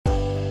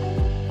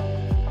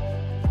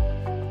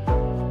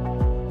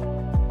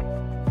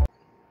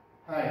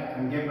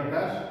am K.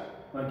 Prakash,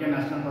 working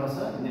National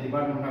Professor in the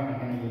Department of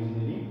Mechanical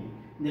Engineering.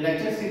 In the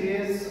lecture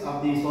series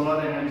of the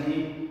solar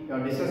energy, we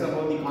have discussed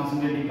about the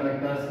concentrating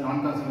collectors,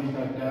 non-concentrating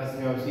collectors.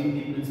 We have seen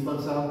the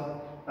principles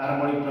of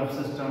parabolic trough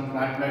system,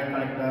 flat plate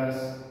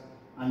collectors,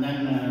 and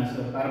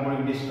then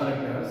parabolic dish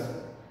collectors.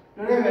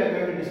 Today we are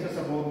going to discuss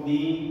about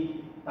the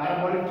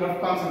parabolic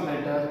trough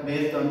concentrators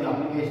based on the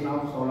application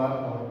of solar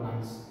power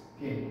plants.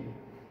 Okay.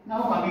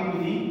 Now coming to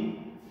the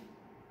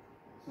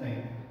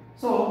slide.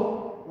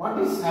 So what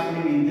is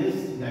happening in this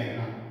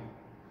diagram?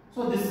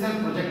 So this is a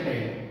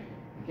projectile.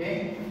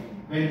 Okay.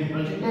 When the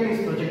projectile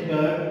is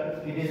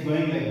projected, it is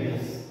going like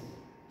this.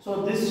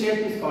 So this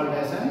shape is called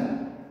as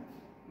a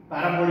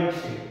parabolic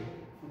shape.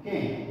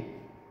 Okay.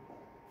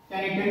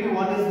 Can you tell me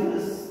what is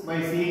this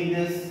by seeing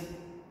this?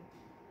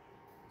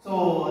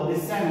 So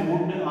this is a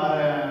wood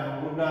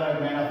or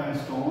made of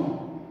a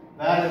stone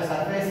where the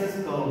surface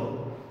is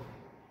curved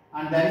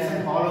and there is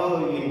a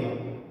hollow area.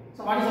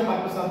 So what is the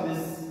purpose of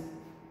this?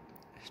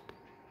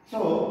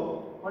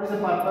 So what is the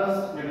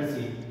purpose? Let us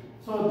see.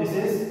 So this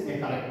is a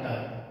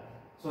collector.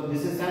 So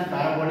this is a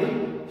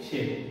parabolic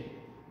shape.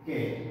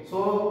 Okay.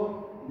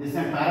 So this is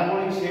a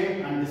parabolic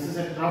shape and this is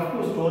a trough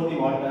to store the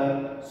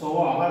water. So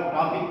our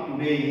topic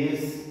today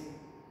is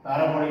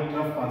parabolic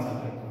trough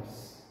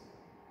concentrators.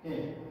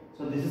 Okay.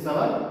 So this is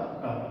our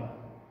topic.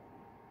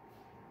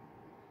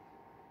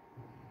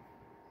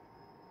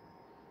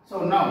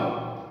 So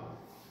now,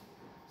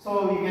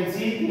 so you can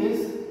see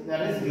this,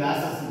 there is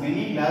glasses,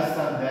 many glasses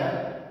are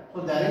there.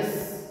 So there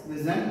is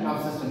this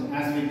trough system.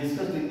 As we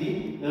discussed in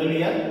the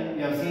earlier,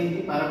 we have seen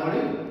the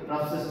parabolic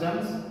trough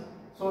systems.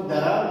 So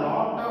there are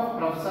lot of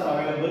troughs are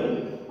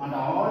available and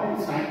all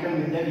is connected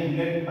with the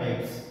inlet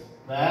pipes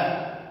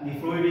where the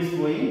fluid is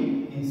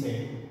going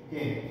inside.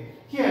 Okay.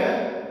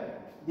 Here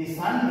the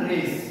sun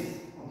rays,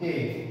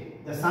 okay,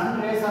 the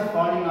sun rays are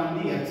falling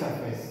on the earth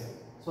surface.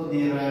 So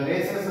the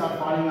rays are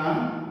falling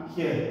on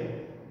here.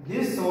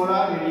 This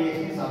solar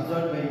radiation is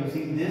observed by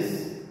using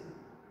this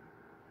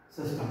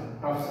system,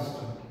 trough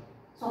system.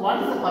 So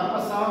what is the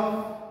purpose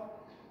of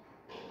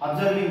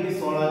observing this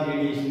solar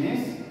radiation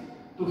is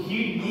to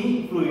heat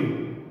the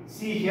fluid.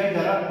 See here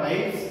there are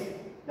pipes.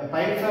 The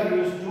pipes are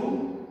used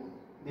to,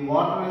 the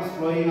water is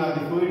flowing or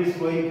the fluid is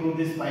flowing through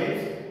these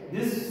pipes.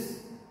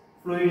 This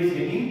fluid is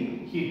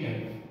getting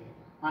heated.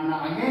 And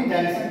again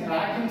there is a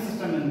tracking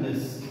system in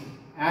this.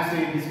 As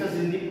we discussed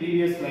in the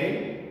previous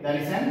slide, there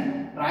is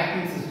a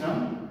tracking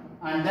system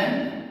and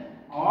then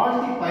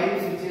all the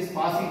pipes which is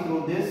passing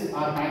through this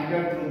are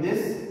connected through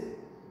this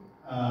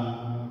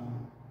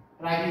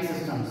tracking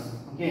systems.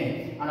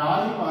 Okay, and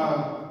all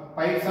the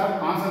pipes are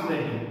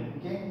concentrating.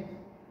 Okay.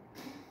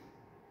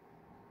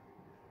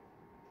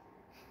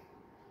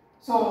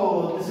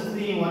 So this is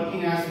the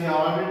working as we have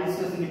already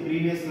discussed in the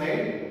previous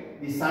slide.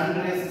 The sun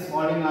rays is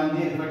falling on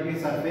the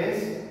reflective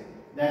surface.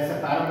 There is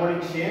a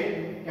parabolic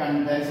shape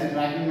and there is a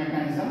tracking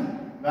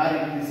mechanism where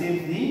it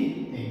receives the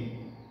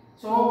thing.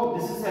 So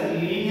this is a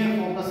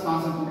linear focus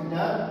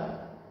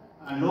concentrator,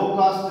 a low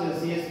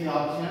cost CSV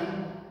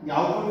option. The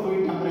output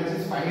fluid temperature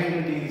is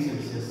 500 degrees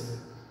Celsius.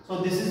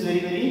 So this is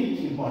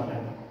very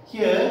important.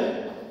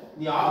 Here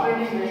the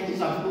operating range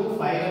is up to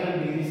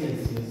 500 degrees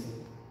Celsius.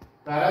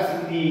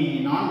 Whereas in the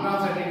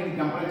non-concentrating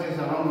temperature is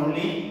around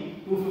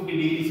only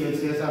 250 degrees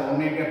Celsius or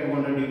 180 or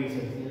 200 degrees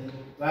Celsius,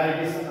 where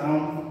it is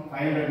around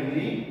 500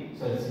 degrees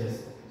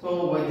Celsius.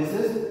 So this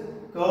is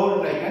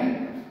curved like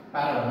a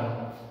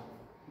parabola.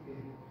 Okay.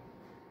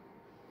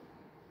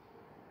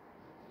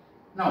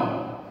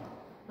 Now,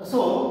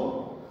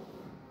 so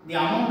the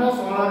amount of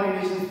solar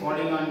radiation is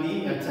falling on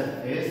the earth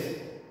surface,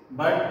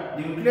 but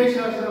the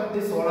utilization of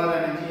this solar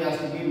energy has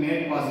to be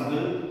made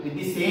possible with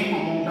the same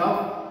amount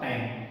of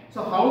time.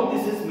 So how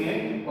this is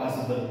made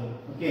possible?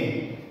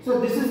 Okay. So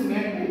this is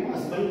made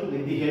possible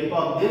with the help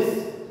of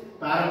this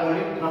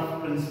parabolic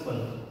trough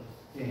principle.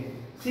 Okay.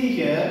 See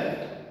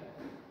here,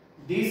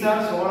 these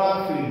are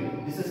solar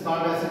field. This is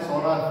called as a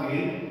solar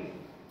field.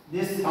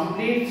 This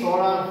complete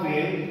solar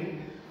field,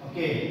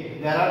 okay,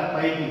 there are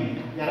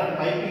piping. There are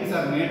pipings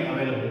are made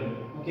available.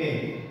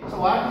 Okay. So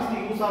what is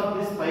the use of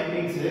this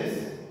pipings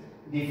is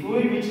the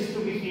fluid which is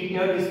to be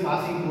heated is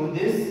passing through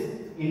this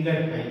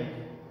inlet pipe.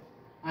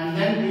 And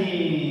then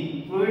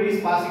the fluid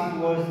is passing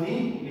towards the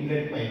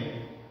inlet pipe.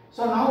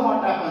 So now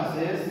what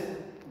happens is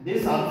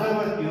this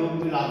observer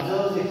tube will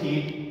observe the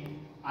heat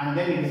and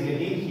then it is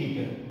getting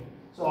heated.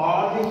 So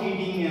all the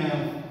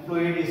heating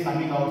fluid is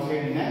coming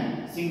outside in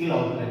a single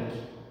outlet.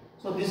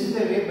 So this is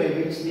the way by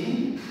which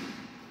the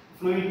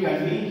fluid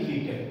can be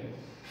heated.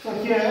 So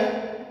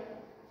here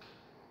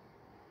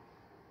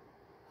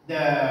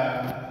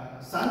the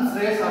sun's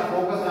rays are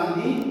focused on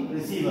the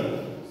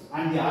receiver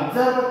and the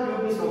observer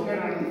tube is located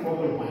on the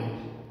focal point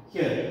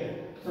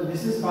here. So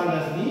this is called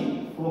as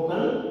the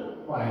focal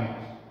point.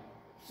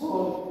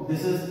 So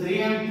this is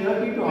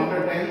 330 to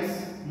 100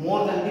 times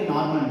more than the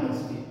normal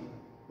intensity.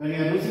 When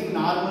you are using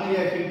normally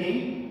a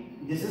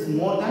heating, this is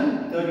more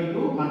than 30 to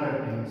 100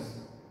 times.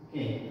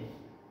 Okay.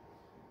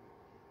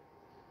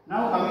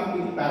 Now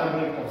coming to the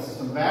parabolic trough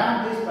system,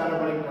 where this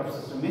parabolic trough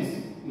system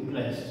is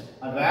utilized.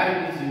 or where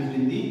it is used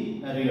in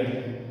the real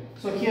time.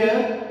 So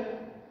here,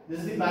 this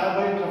is the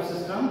parabolic trough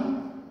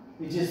system,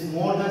 which is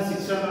more than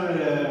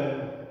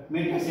 600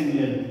 meters in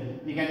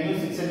length. We can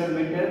use 600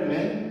 meter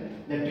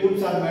length. The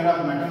tubes are made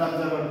of metal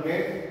observer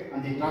plate,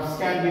 and the troughs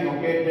can be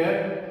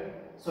rotated.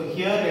 So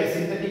here a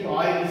synthetic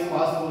oil is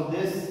passed through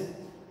this.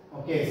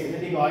 Okay,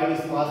 synthetic oil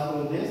is passed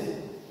through this,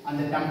 and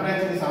the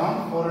temperature is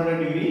around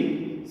 400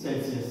 degree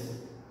Celsius.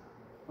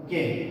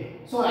 Okay,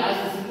 so as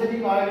the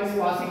synthetic oil is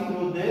passing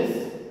through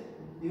this,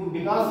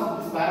 because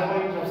of this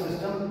parabolic trough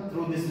system,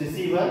 through this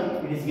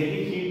receiver, it is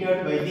getting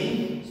heated by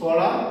the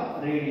solar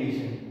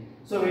radiation.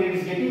 So when it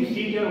is getting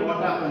heated, what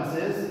happens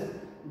is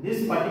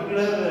this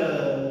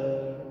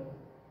particular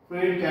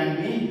fluid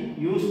can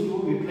be used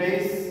to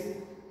utilize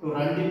to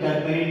run the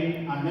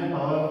turbine and then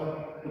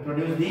power to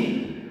produce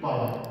the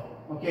power.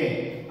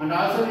 Okay, and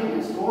also we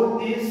can store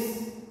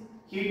this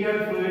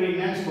heated fluid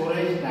in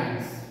storage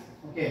tanks.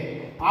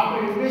 Okay,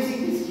 after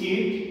replacing this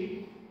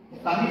heat, the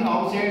coming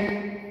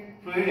outside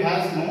fluid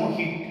has no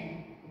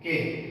heat.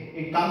 Okay,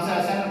 it comes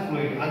as a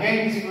fluid.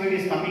 Again, this fluid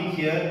is coming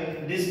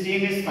here. This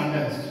steam is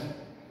condensed.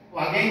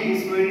 Again,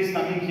 this fluid is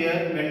coming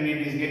here. When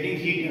it is getting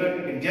heated,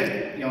 it just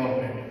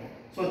evaporates.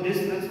 So this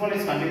principle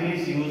is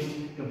continuously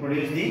used to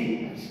produce the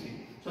electricity.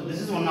 So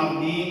this is one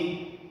of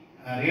the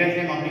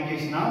real-time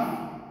application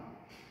of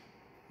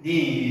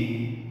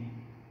the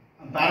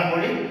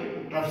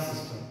parabolic trough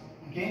system.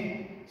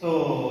 Okay.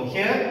 So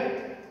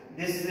here,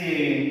 this in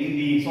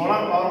the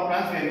solar power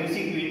plants we are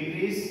using to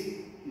increase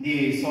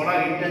the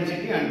solar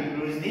intensity and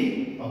produce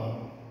the power.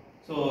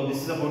 So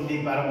this is about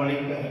the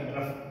parabolic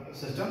trough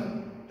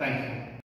system. Thank you.